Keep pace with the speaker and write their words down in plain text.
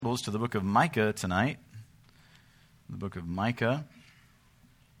Bibles to the book of Micah tonight. The book of Micah.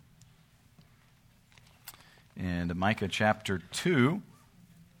 And Micah chapter 2.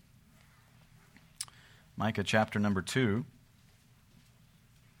 Micah chapter number 2.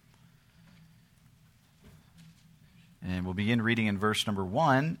 And we'll begin reading in verse number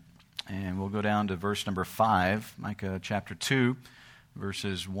 1, and we'll go down to verse number 5. Micah chapter 2,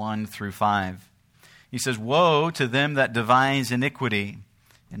 verses 1 through 5. He says, "Woe to them that devise iniquity,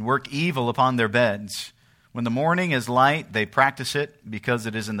 and work evil upon their beds. When the morning is light, they practice it, because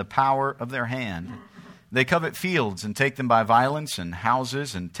it is in the power of their hand. They covet fields, and take them by violence, and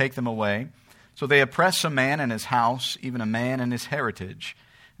houses, and take them away. So they oppress a man and his house, even a man and his heritage.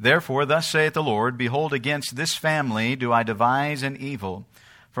 Therefore, thus saith the Lord, Behold, against this family do I devise an evil,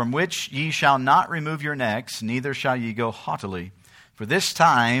 from which ye shall not remove your necks, neither shall ye go haughtily. For this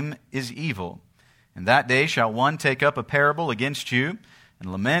time is evil. And that day shall one take up a parable against you, and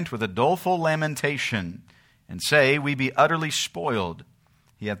lament with a doleful lamentation, and say, We be utterly spoiled.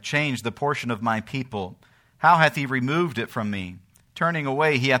 He hath changed the portion of my people. How hath he removed it from me? Turning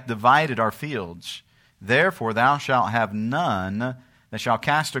away, he hath divided our fields. Therefore thou shalt have none that shall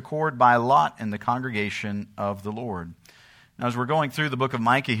cast a cord by lot in the congregation of the Lord." Now, as we're going through the book of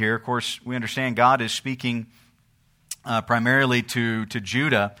Micah here, of course, we understand God is speaking primarily to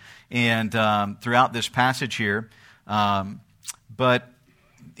Judah and throughout this passage here. But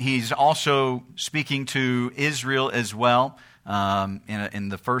he's also speaking to Israel as well in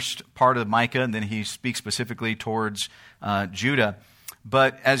the first part of Micah, and then he speaks specifically towards Judah.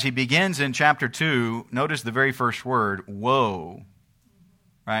 But as he begins in chapter 2, notice the very first word, woe.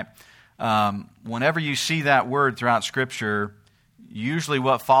 Right? Whenever you see that word throughout Scripture, usually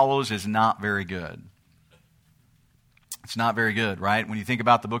what follows is not very good. It's not very good, right? When you think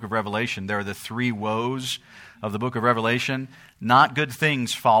about the book of Revelation, there are the three woes of the book of Revelation. Not good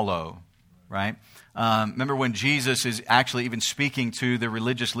things follow, right? Remember when Jesus is actually even speaking to the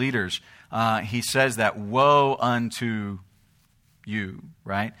religious leaders, he says that, woe unto you,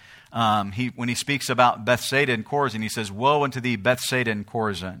 right? When he speaks about Bethsaida and Chorazin, he says, woe unto thee, Bethsaida and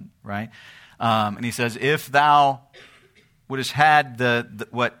Chorazin, right? And he says, if thou wouldest had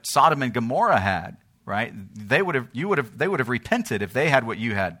what Sodom and Gomorrah had, right? They would have repented if they had what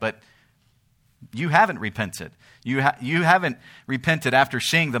you had, but you haven't repented. You haven't repented after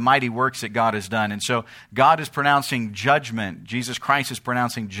seeing the mighty works that God has done. And so God is pronouncing judgment. Jesus Christ is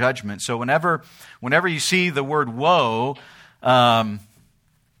pronouncing judgment. So whenever you see the word woe, not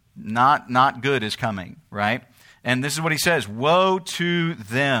good is coming, right? And this is what he says, woe to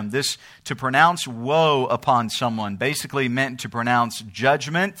them. This, to pronounce woe upon someone, basically meant to pronounce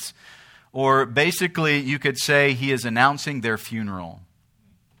judgment, or basically you could say he is announcing their funeral.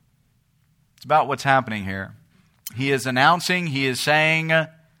 It's about what's happening here. He is saying,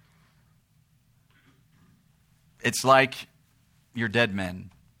 it's like you're dead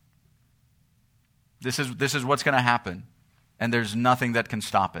men. This is what's going to happen. And there's nothing that can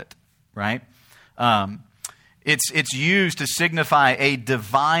stop it, right? It's used to signify a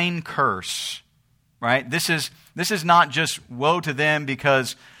divine curse, right? This is not just woe to them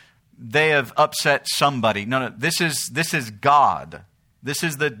because they have upset somebody. No, this is God. This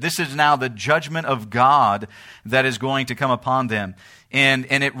is now the judgment of God that is going to come upon them, and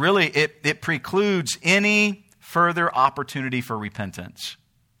it really it precludes any further opportunity for repentance.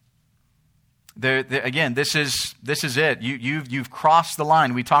 Again, this is it. You've crossed the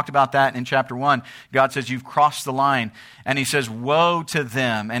line. We talked about that in chapter 1. God says you've crossed the line, and he says, woe to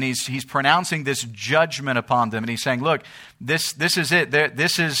them. And he's pronouncing this judgment upon them. And he's saying, look, this is it.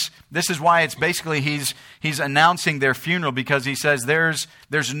 This is why it's basically he's announcing their funeral, because he says there's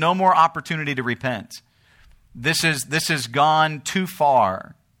no more opportunity to repent. This has gone too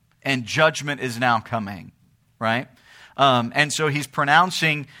far, and judgment is now coming, right? And so he's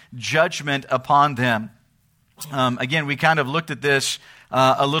pronouncing judgment upon them. Again, we kind of looked at this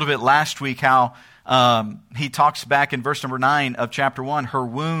a little bit last week, how he talks back in verse number 9 of chapter 1, her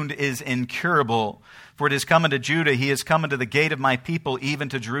wound is incurable, for it is come unto Judah, he is come unto the gate of my people, even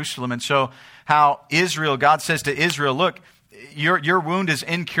to Jerusalem. And so how God says to Israel, look, your wound is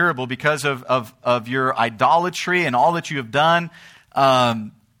incurable because of your idolatry and all that you have done.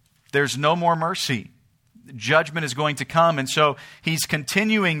 There's no more mercy. Judgment is going to come. And so he's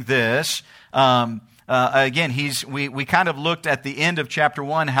continuing this. Again, we kind of looked at the end of chapter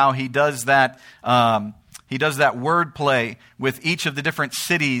 1 how he does that word play with each of the different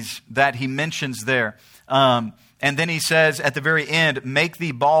cities that he mentions there. And then he says at the very end, make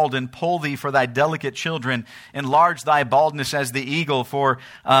thee bald and pull thee for thy delicate children. Enlarge thy baldness as the eagle, for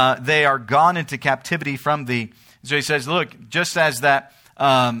they are gone into captivity from thee. So he says, look, just as that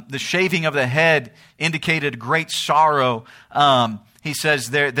the shaving of the head indicated great sorrow. He says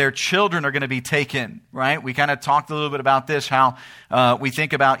their children are going to be taken, right? We kind of talked a little bit about this, how we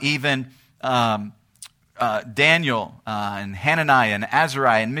think about even Daniel and Hananiah and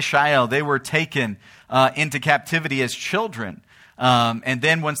Azariah and Mishael. They were taken into captivity as children. And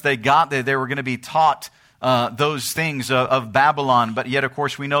then once they got there, they were going to be taught those things of Babylon. But yet, of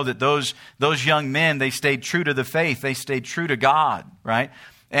course, we know that those young men, they stayed true to the faith. They stayed true to God, right?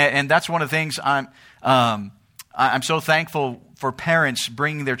 And that's one of the things I'm so thankful for parents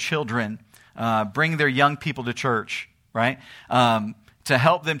bringing their children, bringing their young people to church, right? To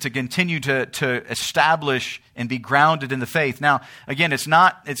help them to continue to establish and be grounded in the faith. Now, again, it's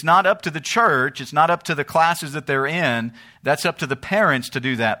not up to the church. It's not up to the classes that they're in. That's up to the parents to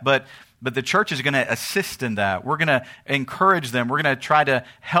do that. But the church is going to assist in that. We're going to encourage them. We're going to try to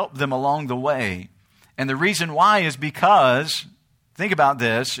help them along the way. And the reason why is because, think about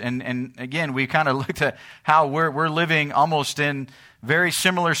this, and again, we kind of looked at how we're living almost in very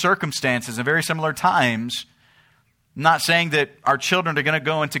similar circumstances and very similar times. I'm not saying that our children are going to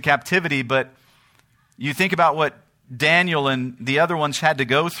go into captivity, but you think about what Daniel and the other ones had to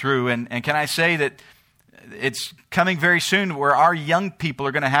go through, and can I say that it's coming very soon where our young people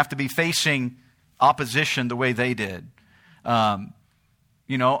are going to have to be facing opposition the way they did.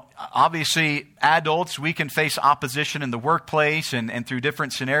 Obviously, adults, we can face opposition in the workplace and through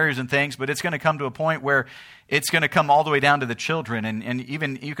different scenarios and things, but it's going to come to a point where it's going to come all the way down to the children. And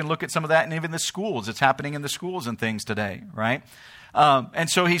even you can look at some of that in even the schools. It's happening in the schools and things today, right? And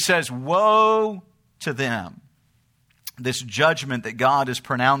so he says, woe to them. This judgment that God is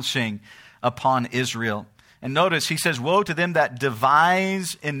pronouncing upon Israel. And notice, he says, woe to them that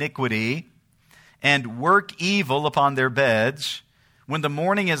devise iniquity and work evil upon their beds. When the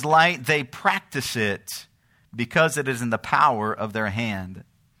morning is light, they practice it because it is in the power of their hand.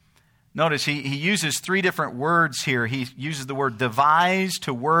 Notice he uses three different words here. He uses the word devise,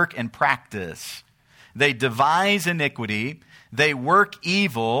 to work, and practice. They devise iniquity, they work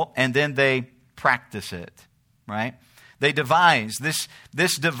evil, and then they practice it, right? They devise.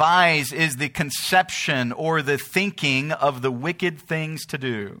 This devise is the conception or the thinking of the wicked things to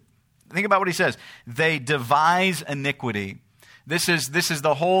do. Think about what he says. They devise iniquity. This is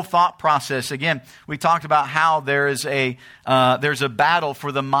the whole thought process. Again, we talked about how there's a battle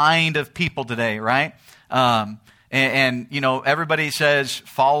for the mind of people today, right? And everybody says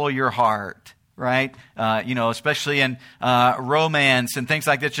follow your heart, right? Especially in romance and things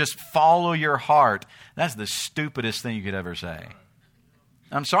like that. Just follow your heart. That's the stupidest thing you could ever say.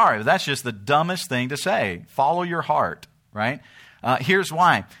 I'm sorry, but that's just the dumbest thing to say. Follow your heart, right? Here's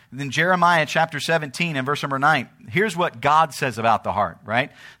why. In Jeremiah chapter 17 and verse number 9, here's what God says about the heart, right?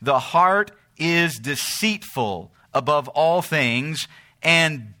 The heart is deceitful above all things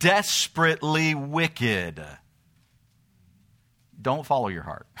and desperately wicked. Don't follow your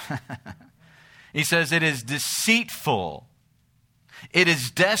heart. He says it is deceitful. It is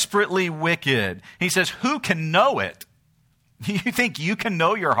desperately wicked. He says, who can know it? You think you can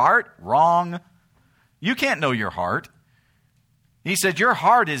know your heart? Wrong. You can't know your heart. He said, your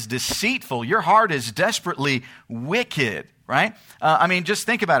heart is deceitful. Your heart is desperately wicked, right? Just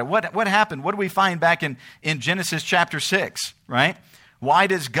think about it. What happened? What do we find back in Genesis chapter 6, right? Why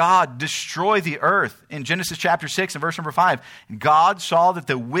does God destroy the earth? In Genesis chapter 6 and verse number 5, God saw that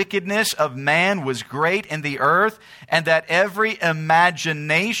the wickedness of man was great in the earth, and that every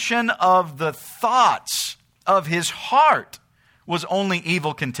imagination of the thoughts of his heart was only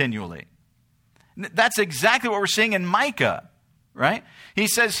evil continually. That's exactly what we're seeing in Micah. Right? He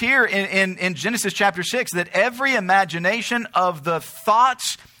says here in Genesis chapter 6 that every imagination of the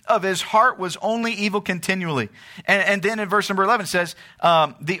thoughts of his heart was only evil continually. And then in verse number 11 says,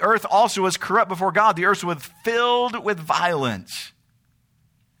 the earth also was corrupt before God. The earth was filled with violence.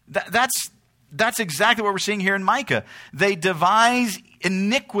 That's exactly what we're seeing here in Micah. They devise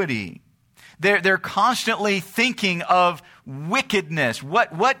iniquity. They're constantly thinking of wickedness.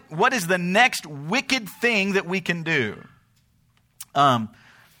 What is the next wicked thing that we can do? I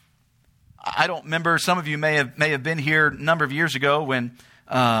don't remember. Some of you may have been here a number of years ago when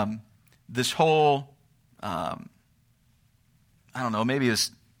this whole maybe it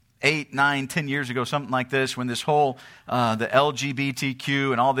was 8, 9, 10 years ago, something like this, when this whole the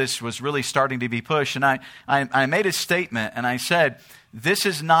LGBTQ and all this was really starting to be pushed. And I made a statement and I said, this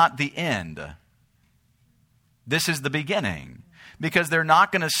is not the end. This is the beginning, because they're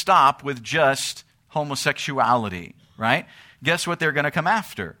not going to stop with just homosexuality, right? Guess what they're going to come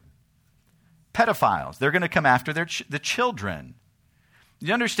after? Pedophiles. They're going to come after the children.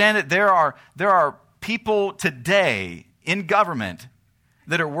 You understand that there are people today in government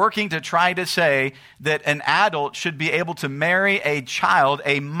that are working to try to say that an adult should be able to marry a child,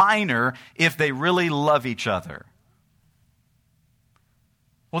 a minor, if they really love each other.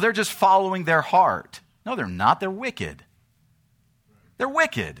 Well, they're just following their heart. No, they're not. They're wicked. They're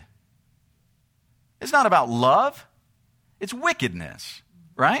wicked. It's not about love. It's wickedness,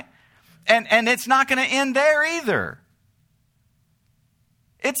 right? And it's not going to end there either.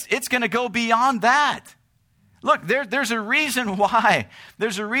 It's going to go beyond that. Look, there's a reason why.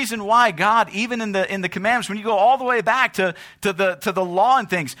 There's a reason why God, even in the commandments, when you go all the way back to the law and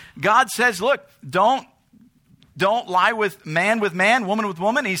things, God says, look, don't lie with man, woman with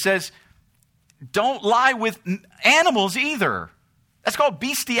woman. He says, don't lie with animals either. That's called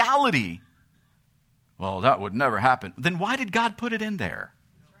bestiality. Well, that would never happen. Then why did God put it in there?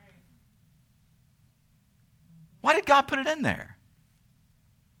 Why did God put it in there?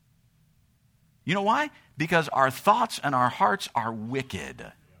 You know why? Because our thoughts and our hearts are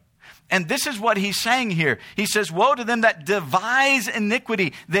wicked. And this is what he's saying here. He says, woe to them that devise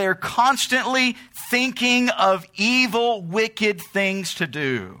iniquity. They're constantly thinking of evil, wicked things to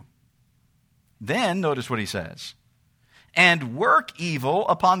do. Then, notice what he says. And work evil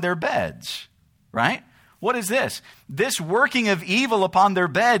upon their beds. Right? What is this? This working of evil upon their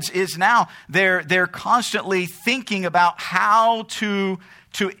beds is now they're constantly thinking about how to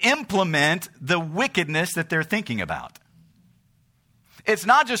implement the wickedness that they're thinking about. It's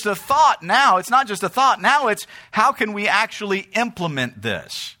not just a thought now. It's not just a thought. Now it's how can we actually implement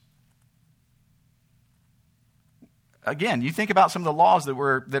this? Again, you think about some of the laws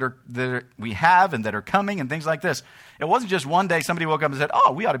that we have and that are coming and things like this. It wasn't just one day somebody woke up and said,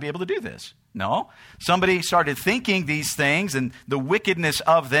 oh, we ought to be able to do this. No. Somebody started thinking these things and the wickedness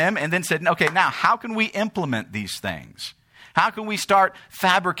of them and then said, okay, now how can we implement these things? How can we start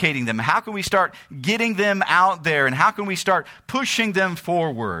fabricating them? How can we start getting them out there? And how can we start pushing them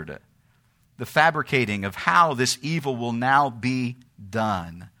forward? The fabricating of how this evil will now be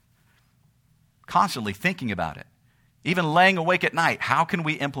done. Constantly thinking about it. Even laying awake at night. How can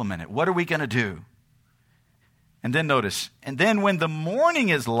we implement it? What are we going to do? And then notice, and then when the morning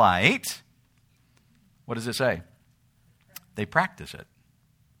is light, what does it say? They practice it.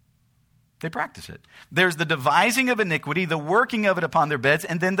 They practice it. There's the devising of iniquity, the working of it upon their beds,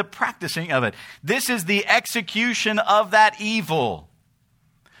 and then the practicing of it. This is the execution of that evil.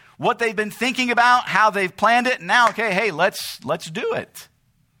 What they've been thinking about, how they've planned it, now, okay, hey, let's do it.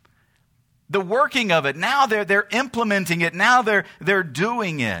 The working of it, now they're implementing it, now they're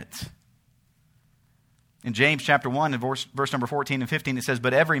doing it. In James chapter 1, in verse number 14 and 15, it says,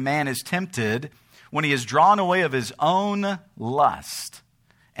 but every man is tempted when he is drawn away of his own lust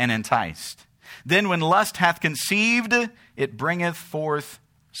and enticed. Then when lust hath conceived, it bringeth forth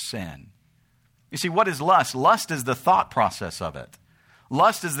sin. You see, what is lust? Lust is the thought process of it.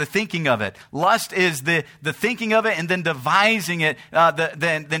 Lust is the thinking of it. Lust is the thinking of it and then devising it,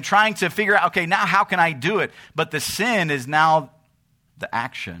 then trying to figure out, okay, now how can I do it? But the sin is now the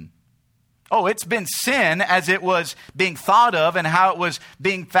action. Oh, it's been sin as it was being thought of and how it was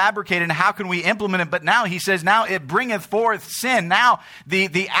being fabricated and how can we implement it. But now he says, now it bringeth forth sin. Now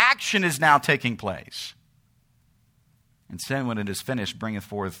the action is now taking place. And sin, when it is finished, bringeth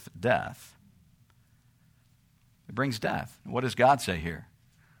forth death. It brings death. What does God say here?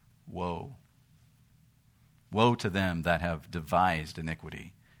 Woe. Woe to them that have devised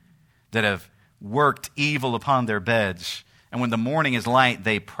iniquity, that have worked evil upon their beds. And when the morning is light,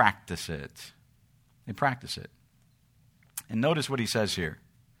 they practice it. They practice it. And notice what he says here.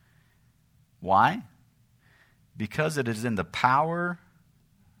 Why? Because it is in the power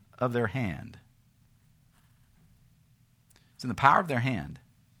of their hand. It's in the power of their hand.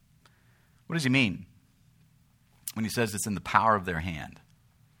 What does he mean when he says it's in the power of their hand?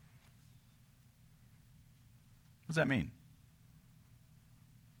 What does that mean?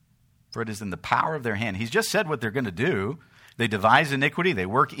 For it is in the power of their hand. He's just said what they're going to do. They devise iniquity, they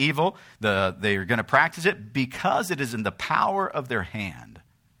work evil, they are going to practice it because it is in the power of their hand.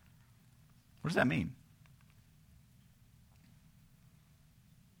 What does that mean?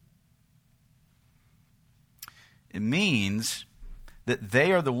 It means that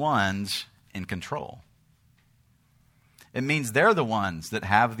they are the ones in control. It means they're the ones that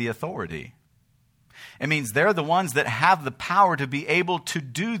have the authority. It means they're the ones that have the power to be able to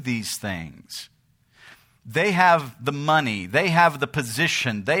do these things. They have the money, they have the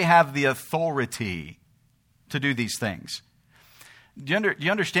position, they have the authority to do these things. Do you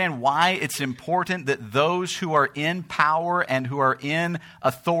understand why it's important that those who are in power and who are in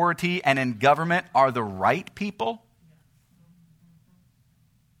authority and in government are the right people?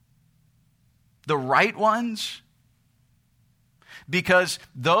 The right ones? Because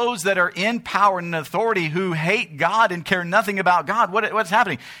those that are in power and authority who hate God and care nothing about God, what's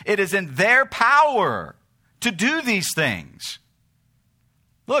happening? It is in their power to do these things.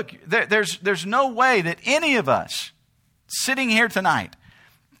 Look, there's no way that any of us sitting here tonight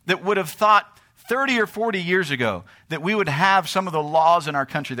that would have thought 30 or 40 years ago that we would have some of the laws in our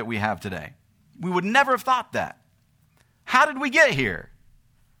country that we have today. We would never have thought that. How did we get here?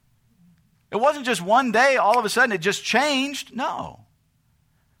 It wasn't just one day, all of a sudden it just changed. No.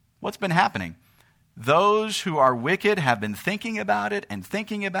 What's been happening? Those who are wicked have been thinking about it and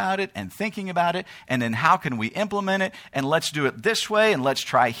thinking about it and thinking about it. And then how can we implement it? And let's do it this way. And let's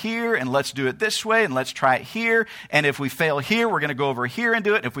try here. And let's do it this way. And let's try it here. And if we fail here, we're going to go over here and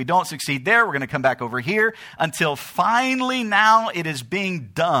do it. If we don't succeed there, we're going to come back over here until finally now it is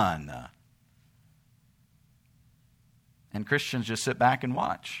being done. And Christians just sit back and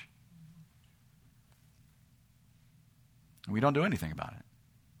watch. We don't do anything about it.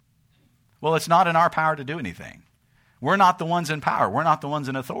 Well, it's not in our power to do anything. We're not the ones in power. We're not the ones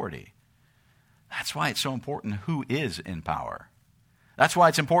in authority. That's why it's so important who is in power. That's why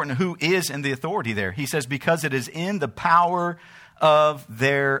it's important who is in the authority there. He says, because it is in the power of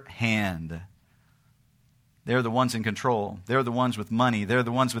their hand. They're the ones in control. They're the ones with money. They're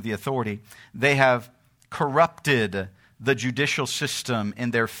the ones with the authority. They have corrupted the judicial system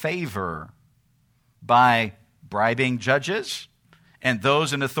in their favor by bribing judges and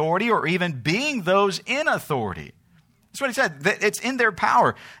those in authority, or even being those in authority. That's what he said. It's in their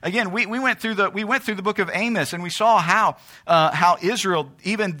power. Again, we went through the book of Amos, and we saw how Israel,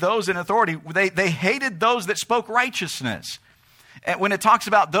 even those in authority, they hated those that spoke righteousness. And when it talks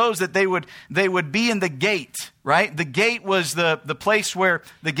about those that they would be in the gate, right? The gate was the place where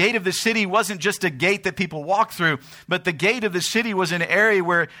the gate of the city wasn't just a gate that people walked through, but the gate of the city was an area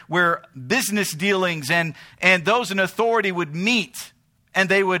where business dealings and those in authority would meet, and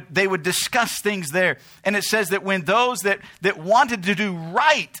they would discuss things there. And it says that when those that wanted to do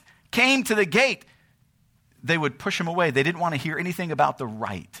right came to the gate, they would push them away. They didn't want to hear anything about the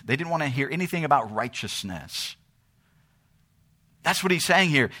right. They didn't want to hear anything about righteousness. That's what he's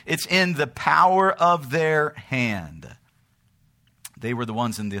saying here. It's in the power of their hand. They were the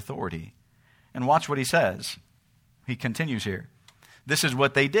ones in the authority. And watch what he says. He continues here. This is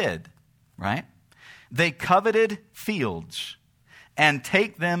what they did, right? They coveted fields and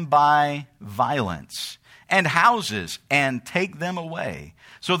take them by violence, and houses and take them away.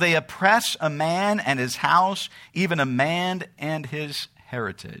 So they oppress a man and his house, even a man and his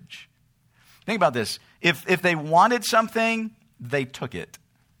heritage. Think about this. If they wanted something, they took it,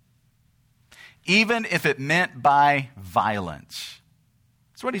 even if it meant by violence.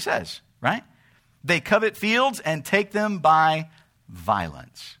 That's what he says, right? They covet fields and take them by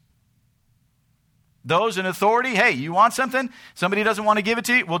violence. Those in authority, hey, you want something? Somebody doesn't want to give it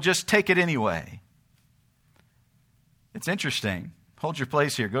to you? Well, just take it anyway. It's interesting. Hold your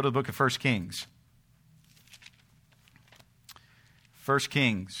place here. Go to the book of 1 Kings. 1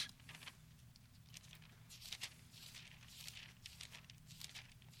 Kings.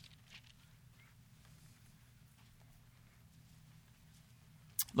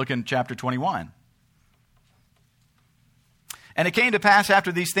 Look in chapter 21. And it came to pass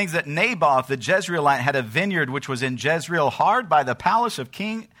after these things that Naboth the Jezreelite had a vineyard which was in Jezreel, hard by the palace of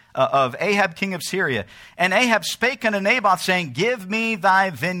Ahab king of Syria. And Ahab spake unto Naboth, saying, Give me thy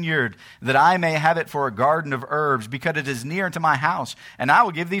vineyard, that I may have it for a garden of herbs, because it is near unto my house. And I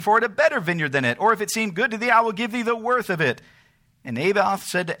will give thee for it a better vineyard than it. Or if it seem good to thee, I will give thee the worth of it. And Naboth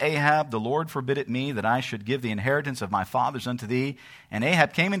said to Ahab, The Lord forbid it me, that I should give the inheritance of my fathers unto thee. And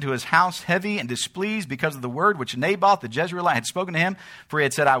Ahab came into his house heavy and displeased because of the word which Naboth the Jezreelite had spoken to him. For he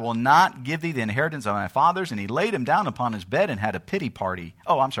had said, I will not give thee the inheritance of my fathers. And he laid him down upon his bed and had a pity party.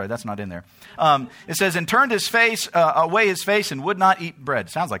 Oh, I'm sorry, that's not in there. It says, and turned his face away his face and would not eat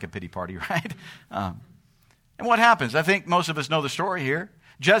bread. Sounds like a pity party, right? And what happens? I think most of us know the story here.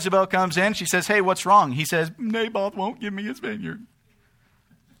 Jezebel comes in. She says, hey, what's wrong? He says, Naboth won't give me his vineyard.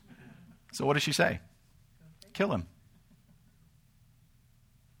 So what does she say? Kill him.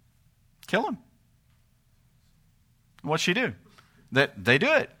 Kill him. What's she do? They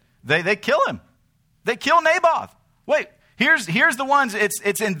do it. They kill him. They kill Naboth. Wait, here's the ones,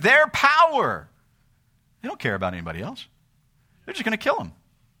 it's in their power. They don't care about anybody else. They're just going to kill him.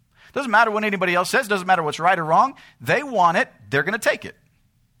 Doesn't matter what anybody else says. Doesn't matter what's right or wrong. They want it. They're going to take it.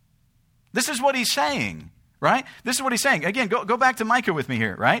 This is what he's saying. Right? This is what he's saying. Again, go back to Micah with me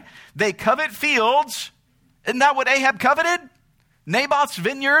here, right? They covet fields. Isn't that what Ahab coveted? Naboth's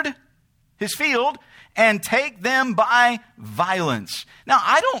vineyard, his field. and take them by violence. Now,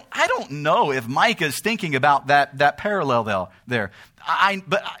 I don't know if Micah is thinking about that parallel there.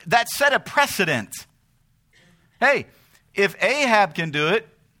 But that set a precedent. Hey, if Ahab can do it,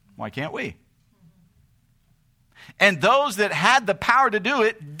 why can't we? And those that had the power to do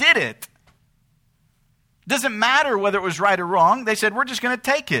it did it. Doesn't matter whether it was right or wrong. They said, we're just going to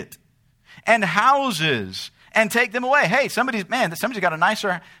take it. And houses, and take them away. Hey, somebody's got a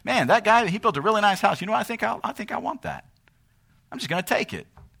nicer, man, that guy, he built a really nice house. You know what? I think I want that. I'm just going to take it.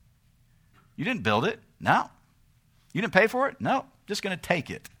 You didn't build it? No. You didn't pay for it? No. Just going to take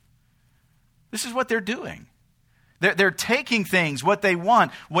it. This is what they're doing. They're taking things, what they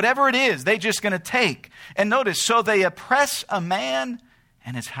want, whatever it is, they're just going to take. And notice, so they oppress a man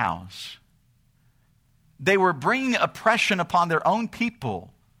and his house. They were bringing oppression upon their own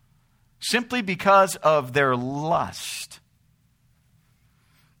people simply because of their lust.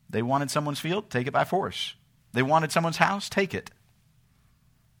 They wanted someone's field, take it by force. They wanted someone's house, take it.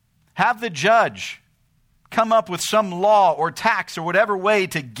 Have the judge come up with some law or tax or whatever way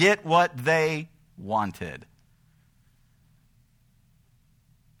to get what they wanted.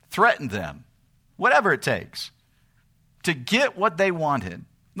 Threaten them, whatever it takes, to get what they wanted.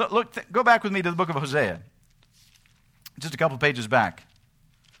 Look, go back with me to the book of Hosea. Just a couple pages back.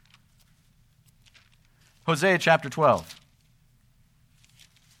 Hosea chapter 12.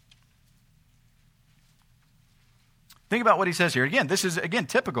 Think about what he says here. Again, this is,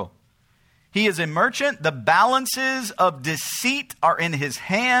 typical. He is a merchant. The balances of deceit are in his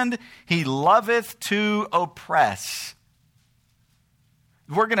hand. He loveth to oppress.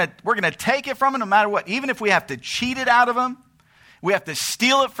 We're gonna take it from him no matter what. Even if we have to cheat it out of him, we have to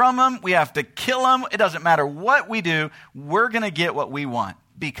steal it from him, we have to kill him. It doesn't matter what we do. We're going to get what we want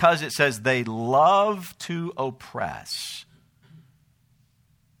because it says they love to oppress.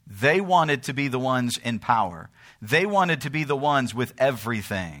 They wanted to be the ones in power. They wanted to be the ones with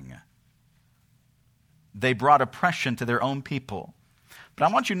everything. They brought oppression to their own people. But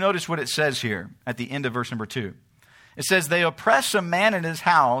I want you to notice what it says here at the end of verse number 2. It says, they oppress a man in his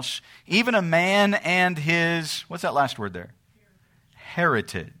house, even a man and his, what's that last word there?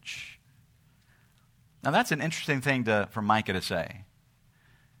 Heritage. Now that's an interesting thing for Micah to say.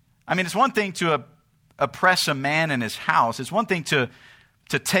 I mean, it's one thing to oppress a man in his house. It's one thing to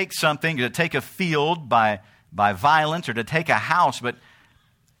take something, to take a field by violence or to take a house, but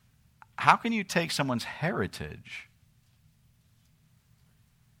how can you take someone's heritage?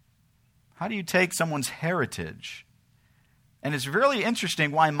 How do you take someone's heritage? And it's really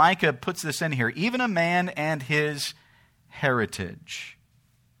interesting why Micah puts this in here. Even a man and his heritage.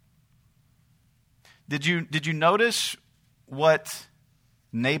 Did you notice what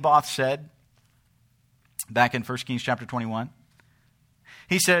Naboth said back in 1 Kings chapter 21?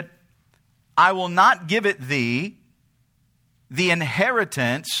 He said, I will not give it thee, the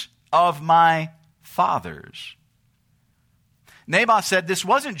inheritance of my fathers. Naboth said this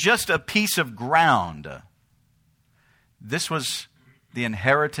wasn't just a piece of ground. This was the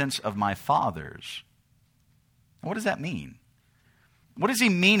inheritance of my fathers. What does that mean? What does he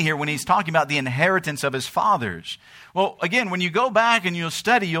mean here when he's talking about the inheritance of his fathers? Well, again, when you go back and you'll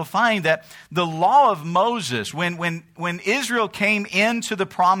study, you'll find that the law of Moses, when Israel came into the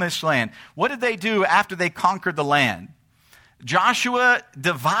promised land, what did they do after they conquered the land? Joshua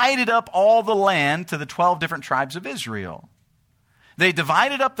divided up all the land to the 12 different tribes of Israel. They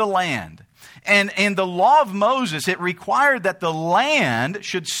divided up the land. And in the law of Moses, it required that the land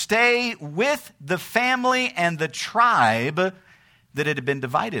should stay with the family and the tribe that it had been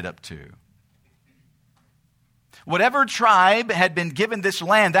divided up to. Whatever tribe had been given this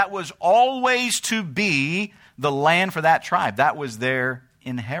land, that was always to be the land for that tribe. That was their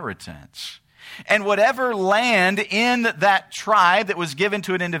inheritance. And whatever land in that tribe that was given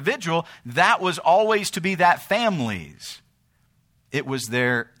to an individual, that was always to be that family's. It was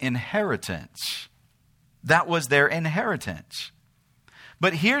their inheritance. That was their inheritance.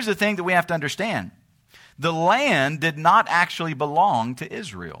 But here's the thing that we have to understand. The land did not actually belong to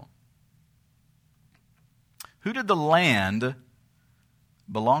Israel. Who did the land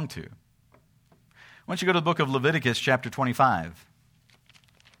belong to? Why don't you go to the book of Leviticus chapter 25.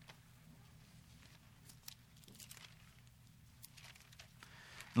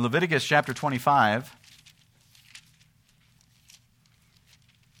 In Leviticus chapter 25,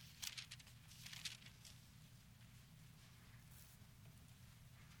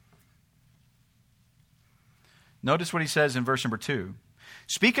 notice what he says in verse number 2.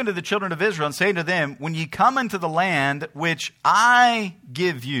 Speak unto the children of Israel and say to them, when ye come into the land which I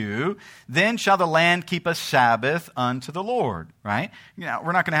give you, then shall the land keep a Sabbath unto the Lord. Right? Now,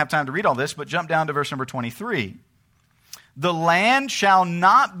 we're not going to have time to read all this, but jump down to verse number 23. The land shall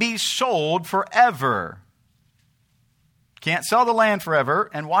not be sold forever. Can't sell the land forever.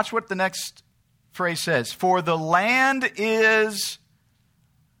 And watch what the next phrase says. For the land is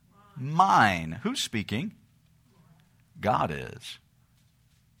mine. Who's speaking? God is.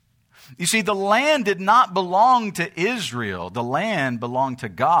 You see, the land did not belong to Israel. The land belonged to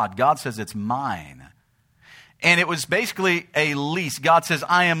God. God says it's mine. And it was basically a lease. God says,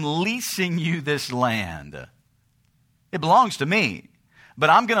 I am leasing you this land. It belongs to me, but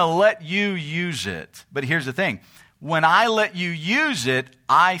I'm going to let you use it. But here's the thing. When I let you use it,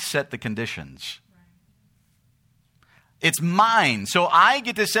 I set the conditions. It's mine. So I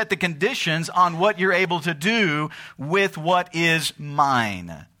get to set the conditions on what you're able to do with what is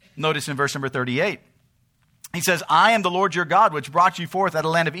mine. Notice in verse number 38. He says, I am the Lord your God, which brought you forth out of the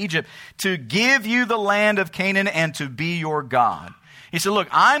land of Egypt to give you the land of Canaan and to be your God. He said, look,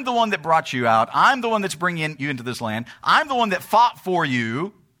 I'm the one that brought you out. I'm the one that's bringing you into this land. I'm the one that fought for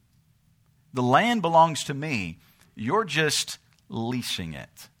you. The land belongs to me. You're just leasing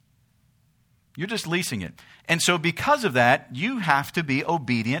it. You're just leasing it. And so because of that, you have to be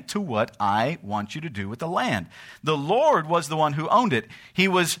obedient to what I want you to do with the land. The Lord was the one who owned it. He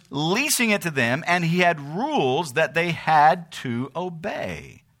was leasing it to them, and he had rules that they had to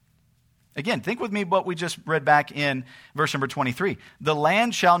obey. Again, think with me what we just read back in verse number 23. The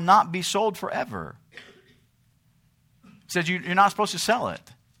land shall not be sold forever. It says you're not supposed to sell it.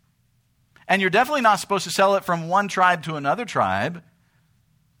 And you're definitely not supposed to sell it from one tribe to another tribe.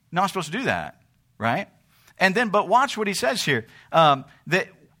 You're not supposed to do that, right? And then, but watch what he says here. That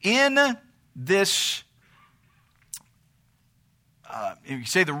in this, you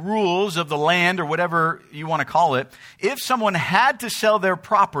say the rules of the land or whatever you want to call it, if someone had to sell their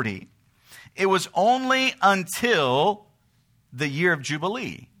property, it was only until the year of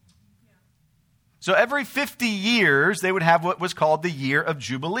Jubilee. So every 50 years, they would have what was called the year of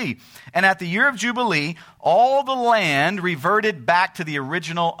Jubilee. And at the year of Jubilee, all the land reverted back to the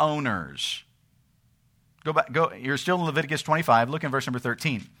original owners. You're still in Leviticus 25. Look in verse number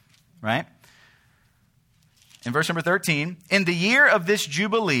 13, right? In verse number 13, in the year of this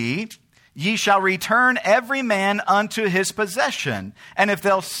Jubilee, ye shall return every man unto his possession. And if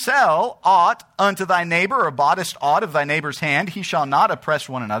thou sell aught unto thy neighbor, or boughtest aught of thy neighbor's hand, he shall not oppress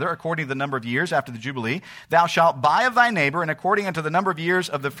one another, according to the number of years after the Jubilee. Thou shalt buy of thy neighbor, and according unto the number of years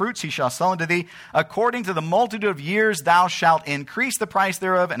of the fruits he shall sell unto thee. According to the multitude of years thou shalt increase the price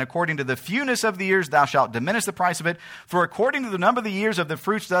thereof, and according to the fewness of the years thou shalt diminish the price of it. For according to the number of the years of the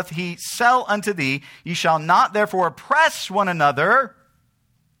fruits doth he sell unto thee. Ye shall not therefore oppress one another.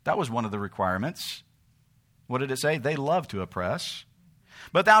 That was one of the requirements. What did it say? They love to oppress.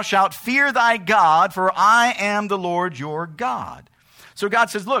 But thou shalt fear thy God, for I am the Lord your God. So God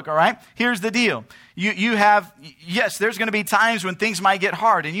says, look, all right, here's the deal. You have, yes, there's going to be times when things might get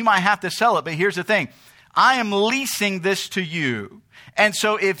hard and you might have to sell it. But here's the thing. I am leasing this to you. And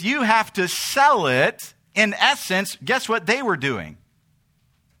so if you have to sell it, in essence, guess what they were doing?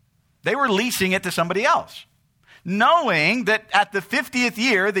 They were leasing it to somebody else, knowing that at the 50th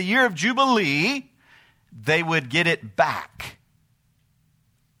year, the year of Jubilee, they would get it back.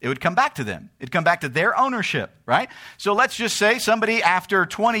 It would come back to them. It'd come back to their ownership, right? So let's just say somebody after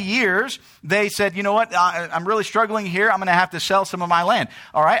 20 years, they said, you know what, I'm really struggling here. I'm going to have to sell some of my land.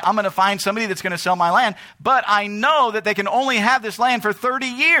 All right, I'm going to find somebody that's going to sell my land. But I know that they can only have this land for 30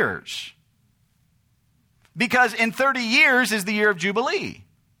 years. Because in 30 years is the year of Jubilee.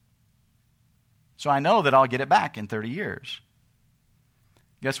 So I know that I'll get it back in 30 years.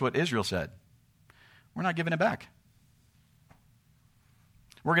 Guess what Israel said? We're not giving it back.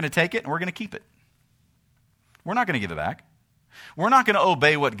 We're going to take it and we're going to keep it. We're not going to give it back. We're not going to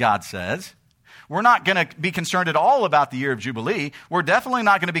obey what God says. We're not going to be concerned at all about the year of Jubilee. We're definitely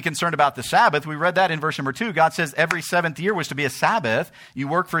not going to be concerned about the Sabbath. We read that in verse number 2. God says every seventh year was to be a Sabbath. You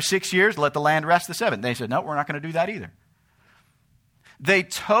work for 6 years, let the land rest the seventh. They said, no, we're not going to do that either. They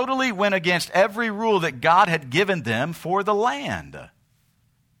totally went against every rule that God had given them for the land.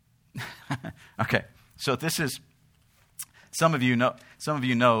 Okay, so this is, some of you know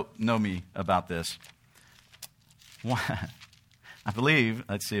me about this. I believe,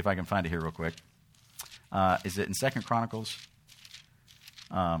 let's see if I can find it here real quick. Is it in 2 Chronicles?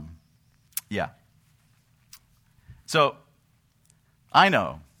 Yeah. So, I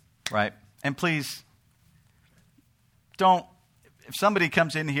know, right? And please, if somebody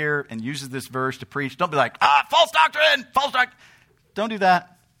comes in here and uses this verse to preach, don't be like, false doctrine, false doctrine. don't do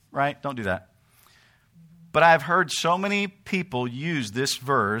that, right? Don't do that. But I've heard so many people use this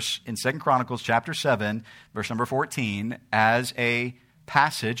verse in 2 Chronicles chapter 7, verse number 14, as a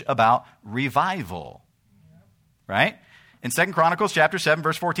passage about revival, right? In 2 Chronicles chapter 7,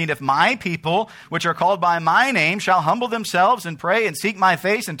 verse 14, if my people, which are called by my name, shall humble themselves and pray and seek my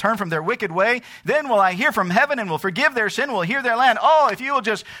face and turn from their wicked way, then will I hear from heaven and will forgive their sin, will heal their land. Oh, if you will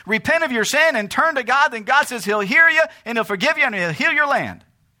just repent of your sin and turn to God, then God says he'll hear you and he'll forgive you and he'll heal your land.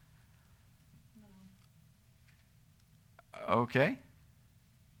 Okay.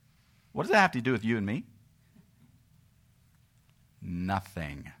 What does that have to do with you and me?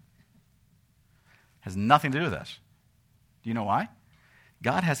 Nothing. Has nothing to do with us. Do you know why?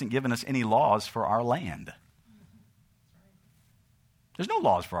 God hasn't given us any laws for our land. There's no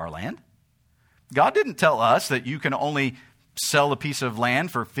laws for our land. God didn't tell us that you can only sell a piece of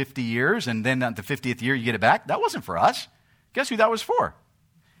land for 50 years and then at the 50th year you get it back. That wasn't for us. Guess who that was for?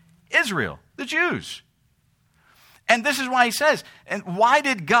 Israel, the Jews. And this is why he says, and why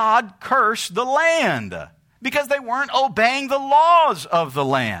did God curse the land? Because they weren't obeying the laws of the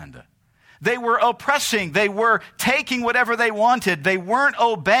land. They were oppressing. They were taking whatever they wanted. They weren't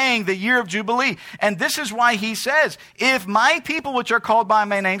obeying the year of Jubilee. And this is why he says, if my people which are called by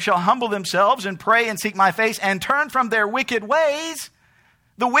my name shall humble themselves and pray and seek my face and turn from their wicked ways,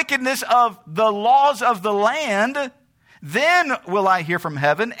 the wickedness of the laws of the land, then will I hear from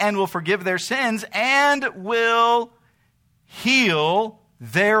heaven and will forgive their sins and will heal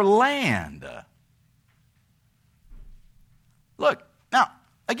their land. Look, now,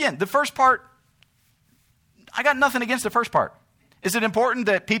 again, the first part, I got nothing against the first part. Is it important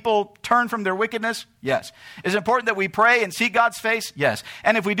that people turn from their wickedness? Yes. Is it important that we pray and seek God's face? Yes.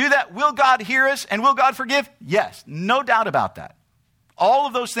 And if we do that, will God hear us and will God forgive? Yes. No doubt about that. All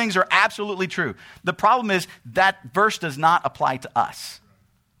of those things are absolutely true. The problem is that verse does not apply to us.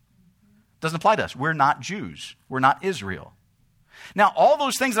 It doesn't apply to us. We're not Jews. We're not Israel. Now, all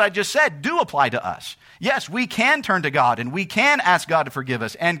those things that I just said do apply to us. Yes, we can turn to God and we can ask God to forgive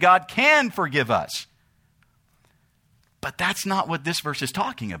us and God can forgive us. But that's not what this verse is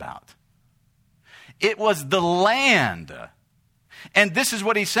talking about. It was the land. And this is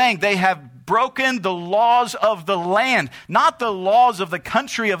what he's saying. They have broken the laws of the land. Not the laws of the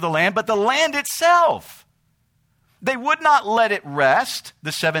country of the land, but the land itself. They would not let it rest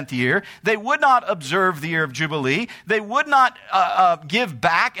the seventh year. They would not observe the year of Jubilee. They would not give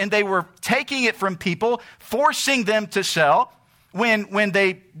back, and they were taking it from people, forcing them to sell when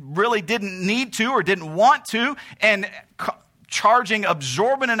they really didn't need to or didn't want to, and charging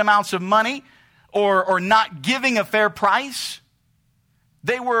exorbitant amounts of money or not giving a fair price.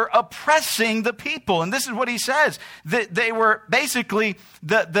 They were oppressing the people. And this is what he says. That they were basically,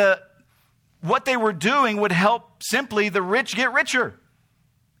 what they were doing would help simply the rich get richer.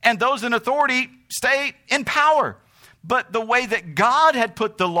 And those in authority stay in power. But the way that God had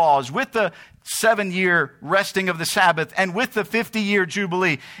put the laws with the 7-year resting of the Sabbath and with the 50-year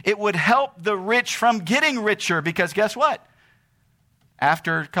Jubilee, it would help the rich from getting richer. Because guess what?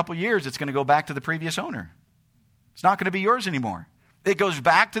 After a couple years, it's going to go back to the previous owner. It's not going to be yours anymore. It goes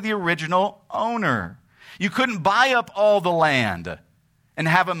back to the original owner. You couldn't buy up all the land and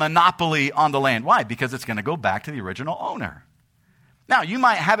have a monopoly on the land. Why? Because it's going to go back to the original owner. Now, you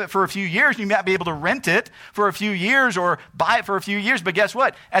might have it for a few years. You might be able to rent it for a few years or buy it for a few years. But guess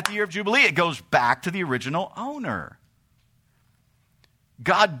what? At the year of Jubilee, it goes back to the original owner.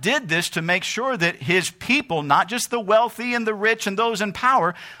 God did this to make sure that his people, not just the wealthy and the rich and those in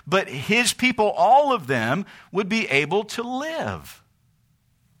power, but his people, all of them, would be able to live.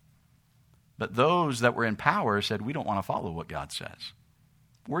 But those that were in power said, we don't want to follow what God says.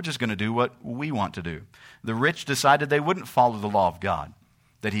 We're just going to do what we want to do. The rich decided they wouldn't follow the law of God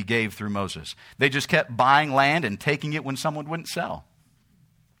that he gave through Moses. They just kept buying land and taking it when someone wouldn't sell.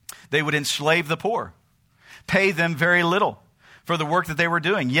 They would enslave the poor, pay them very little for the work that they were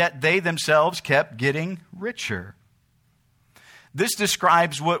doing, yet they themselves kept getting richer. This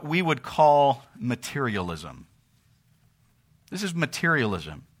describes what we would call materialism. This is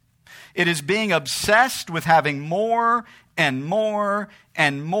materialism. It is being obsessed with having more and more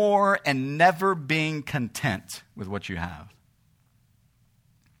and more and never being content with what you have.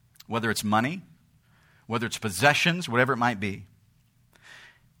 Whether it's money, whether it's possessions, whatever it might be.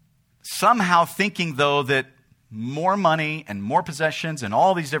 Somehow thinking, though, that more money and more possessions and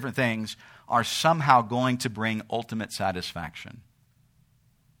all these different things are somehow going to bring ultimate satisfaction.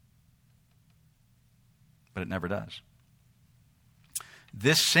 But it never does.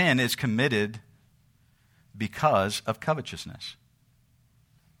 This sin is committed because of covetousness.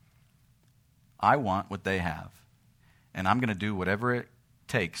 I want what they have. and I'm going to do whatever it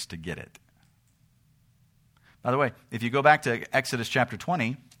takes to get it. By the way, if you go back to Exodus chapter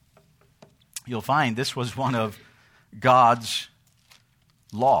 20, you'll find this was one of God's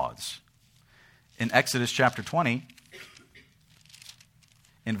laws. In Exodus chapter 20,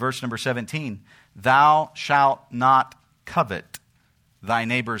 in verse number 17, thou shalt not covet thy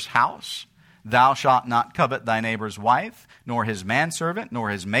neighbor's house. Thou shalt not covet thy neighbor's wife, nor his manservant, nor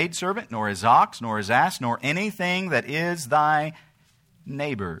his maidservant, nor his ox, nor his ass, nor anything that is thy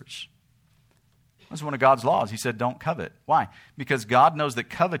neighbor's. That's one of God's laws. He said, don't covet. Why? Because God knows that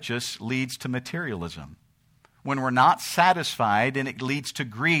covetous leads to materialism. When we're not satisfied, and it leads to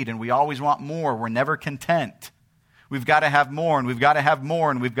greed, and we always want more. We're never content. We've got to have more, and we've got to have more,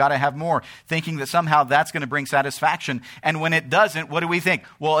 and we've got to have more, thinking that somehow that's going to bring satisfaction. And when it doesn't, what do we think?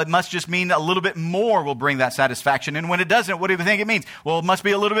 Well, it must just mean a little bit more will bring that satisfaction. And when it doesn't, what do we think it means? Well, it must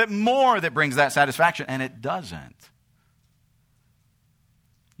be a little bit more that brings that satisfaction. And it doesn't.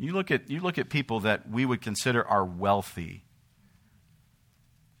 You look at people that we would consider are wealthy.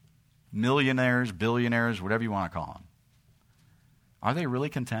 Millionaires, billionaires, whatever you want to call them. Are they really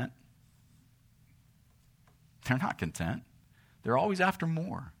content? They're not content. They're always after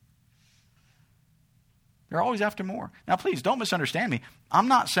more. They're always after more. Now, please, don't misunderstand me. I'm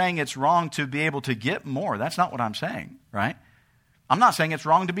not saying it's wrong to be able to get more. That's not what I'm saying, right? I'm not saying it's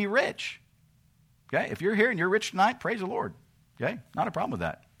wrong to be rich. Okay? If you're here and you're rich tonight, praise the Lord. Okay? Not a problem with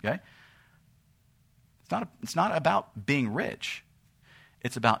that. Okay? It's not about being rich.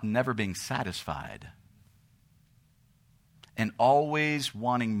 It's about never being satisfied. And always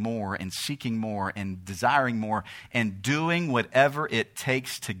wanting more and seeking more and desiring more and doing whatever it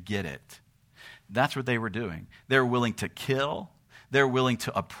takes to get it. That's what they were doing. They were willing to kill. They were willing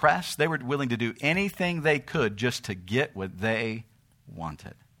to oppress. They were willing to do anything they could just to get what they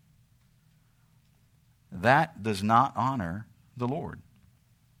wanted. That does not honor the Lord.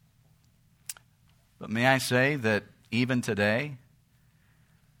 But may I say that even today,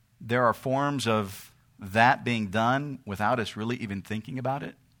 there are forms of that being done without us really even thinking about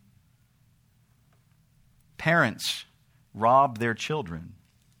it. Parents rob their children.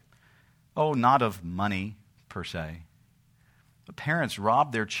 Oh, not of money per se. But parents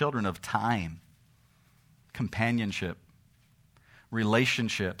rob their children of time, companionship,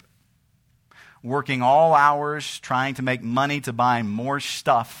 relationship, working all hours trying to make money to buy more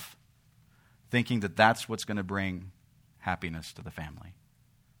stuff, thinking that that's what's going to bring happiness to the family.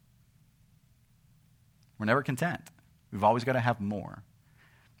 We're never content. We've always got to have more.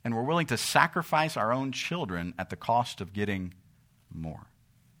 And we're willing to sacrifice our own children at the cost of getting more.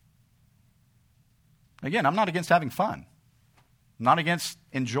 Again, I'm not against having fun. I'm not against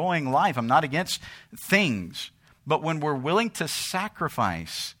enjoying life. I'm not against things. But when we're willing to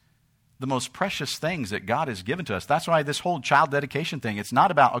sacrifice the most precious things that God has given to us, that's why this whole child dedication thing, it's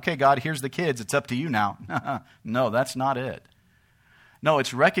not about, okay, God, here's the kids, it's up to you now. No, that's not it. No,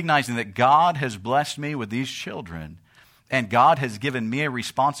 it's recognizing that God has blessed me with these children, and God has given me a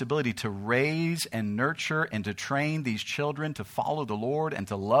responsibility to raise and nurture and to train these children to follow the Lord and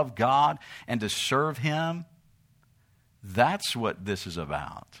to love God and to serve Him. That's what this is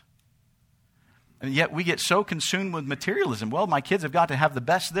about. And yet we get so consumed with materialism. Well, my kids have got to have the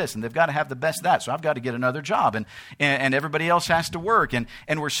best this, and they've got to have the best that, so I've got to get another job, and everybody else has to work. And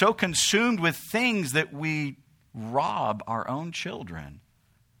we're so consumed with things that we rob our own children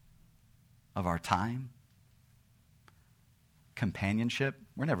of our time, companionship.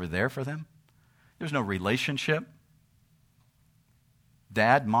 We're never there for them. There's no relationship.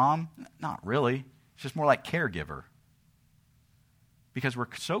 Dad, mom, not really. It's just more like caregiver. Because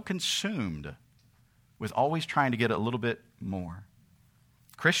we're so consumed with always trying to get a little bit more.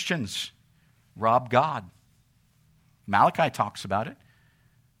 Christians rob God. Malachi talks about it.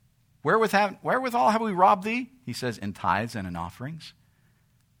 Wherewithal have we robbed thee? He says, in tithes and in offerings.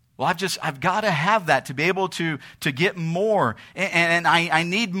 Well, I've got to have that to be able to get more. And I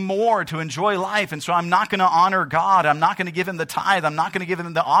need more to enjoy life. And so I'm not going to honor God. I'm not going to give Him the tithe. I'm not going to give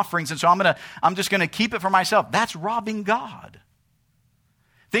Him the offerings. And so I'm just going to keep it for myself. That's robbing God.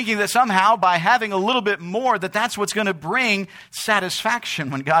 Thinking that somehow by having a little bit more, that's what's going to bring satisfaction,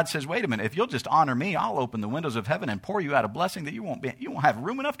 when God says, wait a minute, if you'll just honor me, I'll open the windows of heaven and pour you out a blessing that you won't have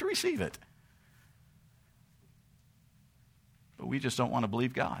room enough to receive it. But we just don't want to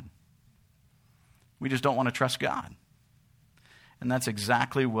believe God. We just don't want to trust God. And that's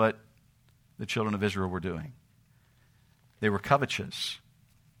exactly what the children of Israel were doing. They were covetous.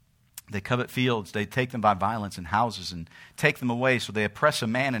 They covet fields. They take them by violence, and houses, and take them away. So they oppress a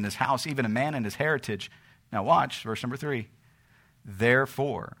man in his house, even a man in his heritage. Now watch, verse number 3.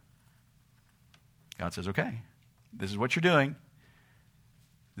 Therefore, God says, okay, This is what you're doing.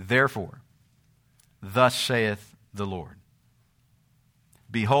 Therefore, thus saith the Lord,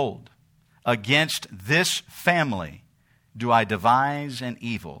 behold, against this family do I devise an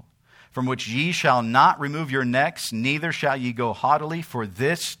evil, from which ye shall not remove your necks, neither shall ye go haughtily, for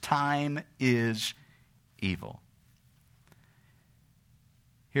this time is evil.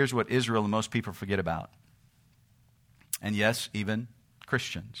 Here's what Israel and most people forget about. And yes, even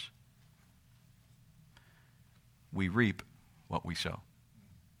Christians. We reap what we sow.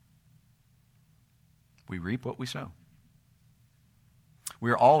 We reap what we sow.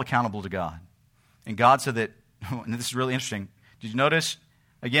 We are all accountable to God. And God said that, and this is really interesting. Did you notice,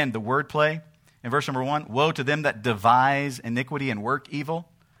 again, the wordplay in verse number 1? Woe to them that devise iniquity and work evil.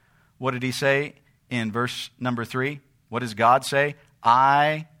 What did he say in verse number 3? What does God say?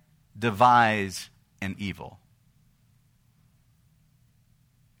 I devise an evil.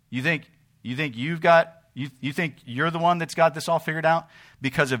 You think you're the one that's got this all figured out?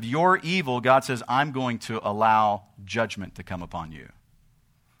 Because of your evil, God says, I'm going to allow judgment to come upon you.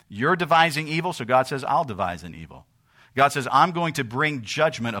 You're devising evil, so God says, I'll devise an evil. God says, I'm going to bring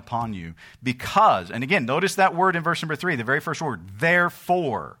judgment upon you because, and again, notice that word in verse number 3, the very first word,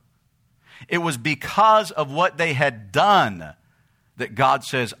 therefore. It was because of what they had done that God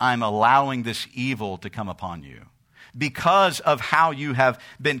says, I'm allowing this evil to come upon you. Because of how you have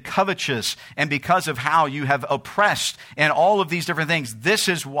been covetous and because of how you have oppressed and all of these different things, this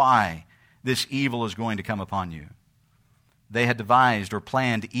is why this evil is going to come upon you. They had devised or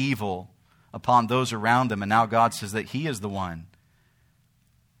planned evil upon those around them, and now God says that He is the one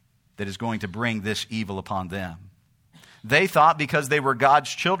that is going to bring this evil upon them. They thought because they were God's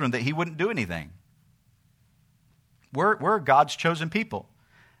children that He wouldn't do anything. We're God's chosen people.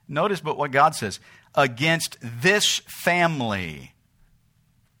 Notice but what God says. Against this family.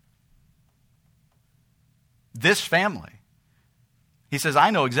 This family. He says,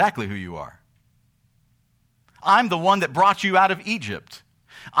 I know exactly who you are. I'm the one that brought you out of Egypt.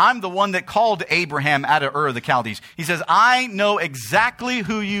 I'm the one that called Abraham out of Ur of the Chaldees. He says, I know exactly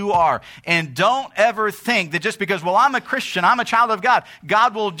who you are. And don't ever think that just because, well, I'm a Christian, I'm a child of God,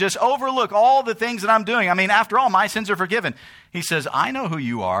 God will just overlook all the things that I'm doing. I mean, after all, my sins are forgiven. He says, I know who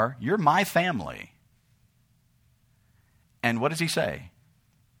you are. You're my family. And what does he say?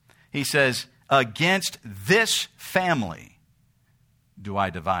 He says, against this family do I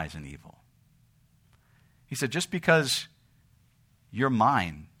devise an evil. He said, just because you're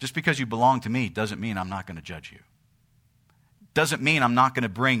mine, just because you belong to me, doesn't mean I'm not going to judge you. Doesn't mean I'm not going to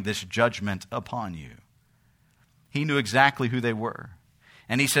bring this judgment upon you. He knew exactly who they were.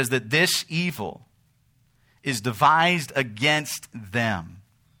 And he says that this evil is devised against them.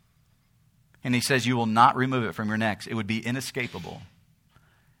 And he says, you will not remove it from your necks. It would be inescapable.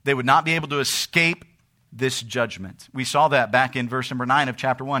 They would not be able to escape this judgment. We saw that back in verse number 9 of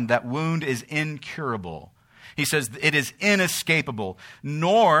chapter 1. That wound is incurable. He says it is inescapable,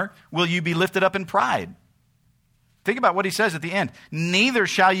 nor will you be lifted up in pride. Think about what he says at the end. Neither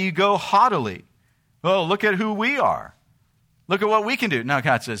shall you go haughtily. Oh, look at who we are. Look at what we can do. No,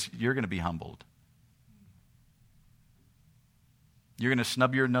 God says, you're going to be humbled. You're going to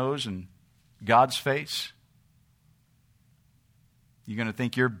snub your nose in God's face. You're going to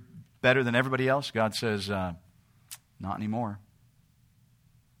think you're better than everybody else. God says, not anymore.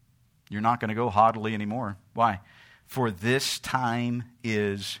 You're not going to go haughtily anymore. Why? For this time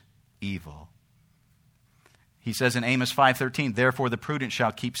is evil. He says in Amos 5:13, therefore the prudent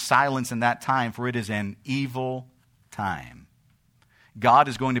shall keep silence in that time, for it is an evil time. God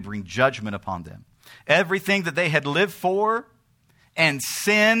is going to bring judgment upon them. Everything that they had lived for and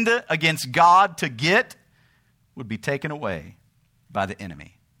sinned against God to get would be taken away by the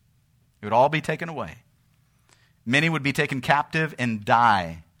enemy. It would all be taken away. Many would be taken captive and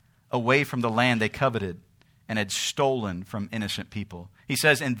die away from the land they coveted and had stolen from innocent people. He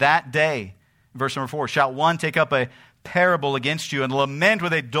says, in that day, verse number 4, shall one take up a parable against you and lament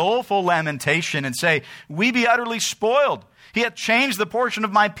with a doleful lamentation and say, we be utterly spoiled. He hath changed the portion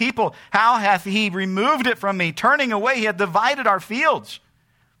of my people. How hath he removed it from me? Turning away, he hath divided our fields.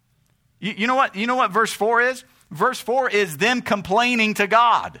 You know what? You know what verse 4 is? Verse 4 is them complaining to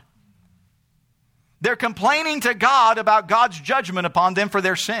God. They're complaining to God about God's judgment upon them for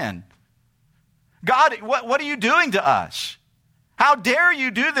their sin. God, what are you doing to us? How dare you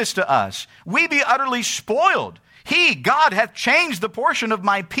do this to us? We be utterly spoiled. He, God, hath changed the portion of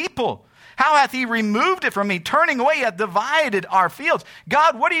my people. How hath he removed it from me? Turning away, he hath divided our fields.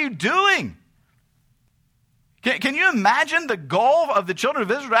 God, what are you doing? Can you imagine the goal of the children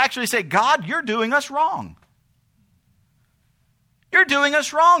of Israel to actually say, God, you're doing us wrong. You're doing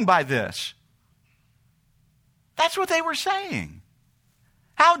us wrong by this. That's what they were saying.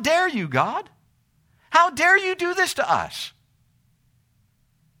 How dare you, God? How dare you do this to us?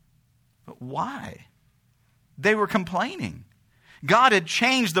 But why? They were complaining. God had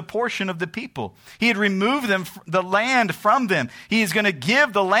changed the portion of the people. He had removed the land from them. He is going to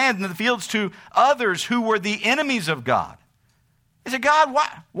give the land and the fields to others who were the enemies of God. They said, God,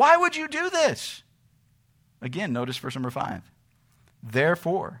 why would you do this? Again, notice verse number 5.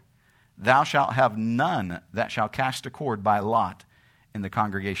 Therefore, thou shalt have none that shall cast a cord by lot in the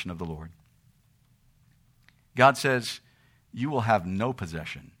congregation of the Lord. God says, you will have no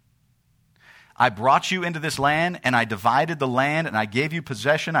possession. I brought you into this land, and I divided the land, and I gave you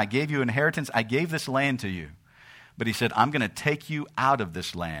possession, I gave you inheritance, I gave this land to you. But he said, I'm going to take you out of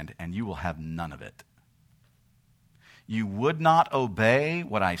this land, and you will have none of it. You would not obey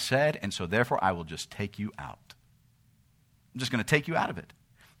what I said, and so therefore I will just take you out. I'm just going to take you out of it.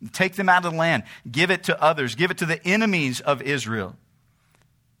 Take them out of the land. Give it to others. Give it to the enemies of Israel.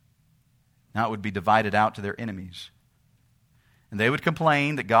 Now it would be divided out to their enemies. And they would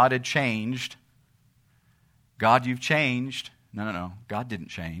complain that God had changed. God, you've changed. No. God didn't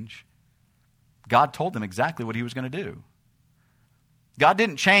change. God told them exactly what he was going to do. God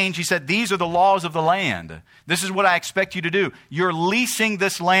didn't change. He said, these are the laws of the land. This is what I expect you to do. You're leasing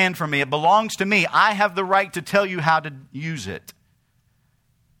this land from me. It belongs to me. I have the right to tell you how to use it.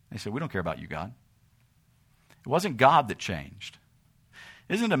 They said, we don't care about you, God. It wasn't God that changed.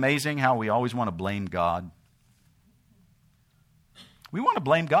 Isn't it amazing how we always want to blame God? We want to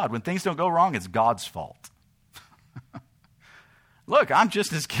blame God. When things don't go wrong, it's God's fault. Look, I'm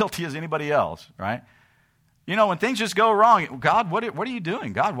just as guilty as anybody else, right? You know, when things just go wrong, God, what are you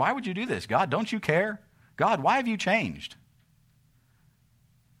doing? God, why would you do this? God, don't you care? God, why have you changed?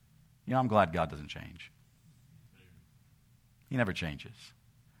 You know, I'm glad God doesn't change. He never changes.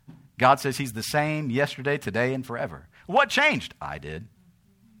 God says he's the same yesterday, today, and forever. What changed? I did.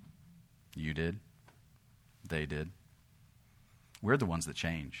 You did. They did. We're the ones that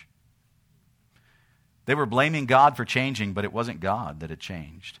change. They were blaming God for changing, but it wasn't God that had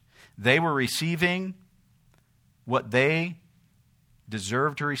changed. They were receiving what they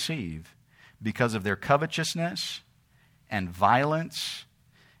deserved to receive because of their covetousness and violence,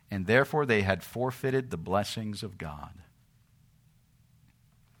 and therefore they had forfeited the blessings of God.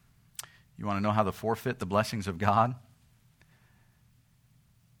 You want to know how to forfeit the blessings of God?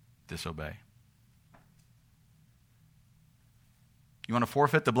 Disobey. You want to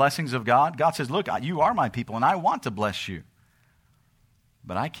forfeit the blessings of God? God says, look, you are my people, and I want to bless you.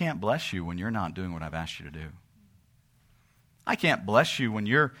 But I can't bless you when you're not doing what I've asked you to do. I can't bless you when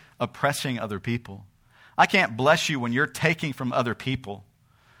you're oppressing other people. I can't bless you when you're taking from other people.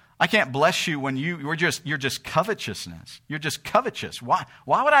 I can't bless you when you're just covetousness. You're just covetous. Why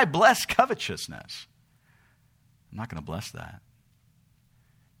would I bless covetousness? I'm not going to bless that.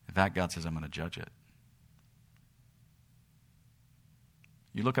 In fact, God says I'm going to judge it.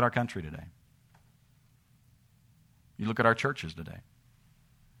 You look at our country today. You look at our churches today.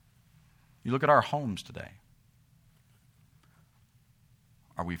 You look at our homes today.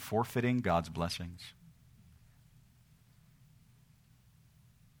 Are we forfeiting God's blessings?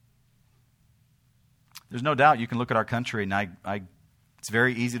 There's no doubt you can look at our country and it's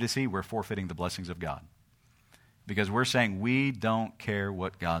very easy to see we're forfeiting the blessings of God. Because we're saying we don't care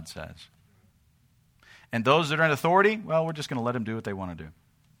what God says. And those that are in authority, well, we're just going to let them do what they want to do.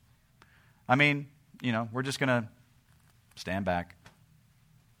 I mean, we're just going to stand back.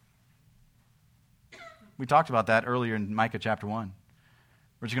 We talked about that earlier in Micah chapter 1.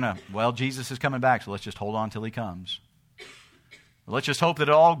 We're just going to, Jesus is coming back, so let's just hold on till he comes. Let's just hope that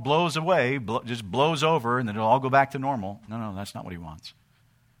it all blows away, just blows over, and then it'll all go back to normal. No, that's not what he wants.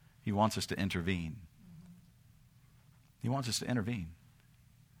 He wants us to intervene. He wants us to intervene.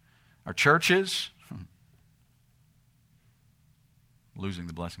 Our churches, losing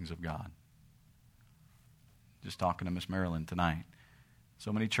the blessings of God. Just talking to Miss Marilyn tonight.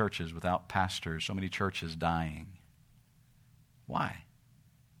 So many churches without pastors, so many churches dying. Why?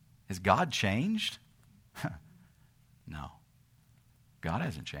 Has God changed? No. God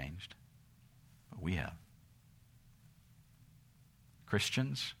hasn't changed, but we have.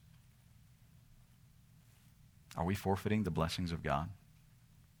 Christians, are we forfeiting the blessings of God?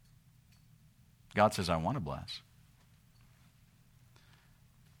 God says, I want to bless.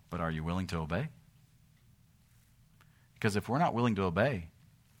 But are you willing to obey? Because if we're not willing to obey,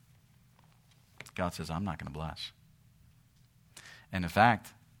 God says, I'm not going to bless. And in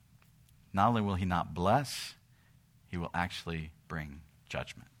fact, not only will he not bless, he will actually bring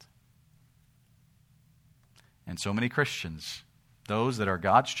judgment. And so many Christians, those that are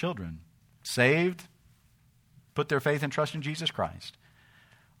God's children, saved, put their faith and trust in Jesus Christ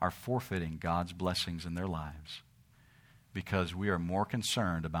are forfeiting God's blessings in their lives because we are more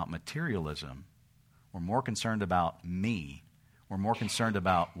concerned about materialism. We're more concerned about me. We're more concerned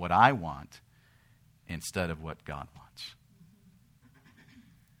about what I want instead of what God wants.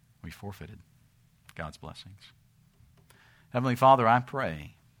 We forfeited God's blessings. Heavenly Father, I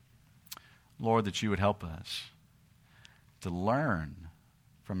pray, Lord, that you would help us to learn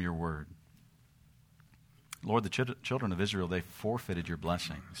from your word. Lord, the children of Israel, they forfeited your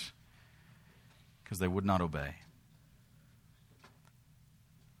blessings because they would not obey.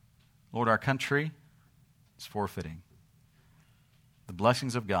 Lord, our country is forfeiting the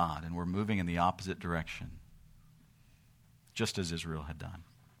blessings of God, and we're moving in the opposite direction, just as Israel had done.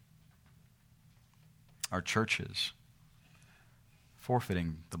 Our churches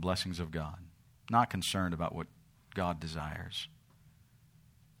forfeiting the blessings of God, not concerned about what God desires.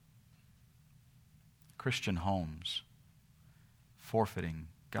 Christian homes forfeiting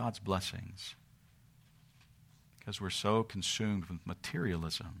God's blessings because we're so consumed with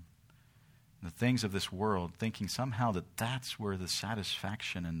materialism, the things of this world, thinking somehow that that's where the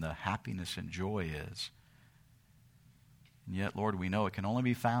satisfaction and the happiness and joy is. And yet, Lord, we know it can only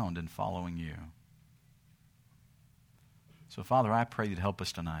be found in following you. So, Father, I pray you'd help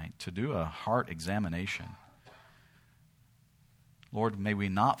us tonight to do a heart examination. Lord, may we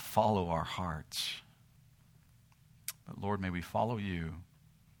not follow our hearts, but Lord, may we follow you.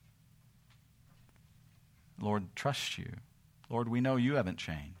 Lord, trust you. Lord, we know you haven't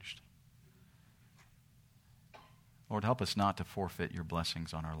changed. Lord, help us not to forfeit your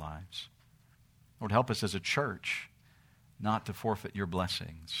blessings on our lives. Lord, help us as a church not to forfeit your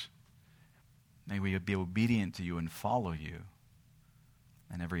blessings. May we be obedient to you and follow you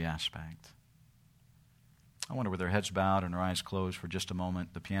in every aspect. I wonder, with our heads bowed and our eyes closed for just a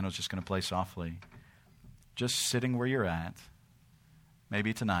moment, the piano's just going to play softly. Just sitting where you're at,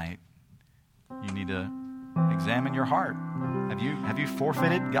 maybe tonight, you need to examine your heart. Have you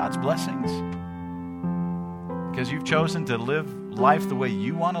forfeited God's blessings? Because you've chosen to live life the way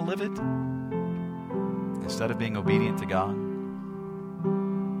you want to live it instead of being obedient to God.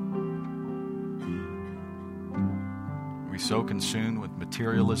 We're so consumed with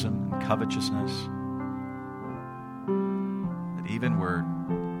materialism and covetousness that even we're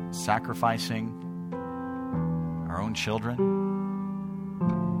sacrificing our own children,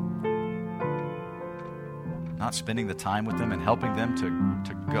 not spending the time with them and helping them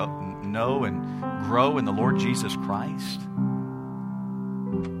to go know and grow in the Lord Jesus Christ.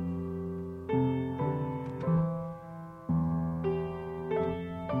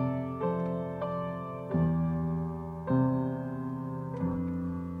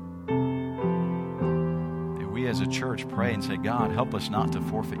 That we as a church pray and say, God, help us not to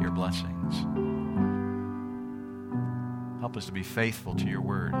forfeit your blessings. Help us to be faithful to your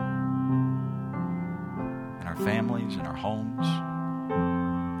word in our families, in our homes,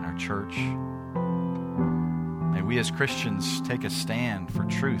 in our church. May we as Christians take a stand for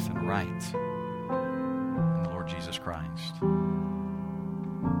truth and right in the Lord Jesus Christ.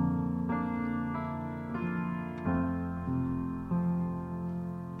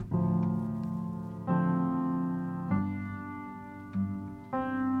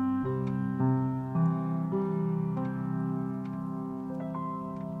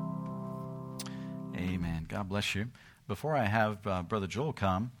 God bless you. Before I have Brother Joel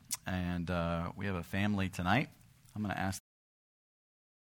come, and we have a family tonight, I'm going to ask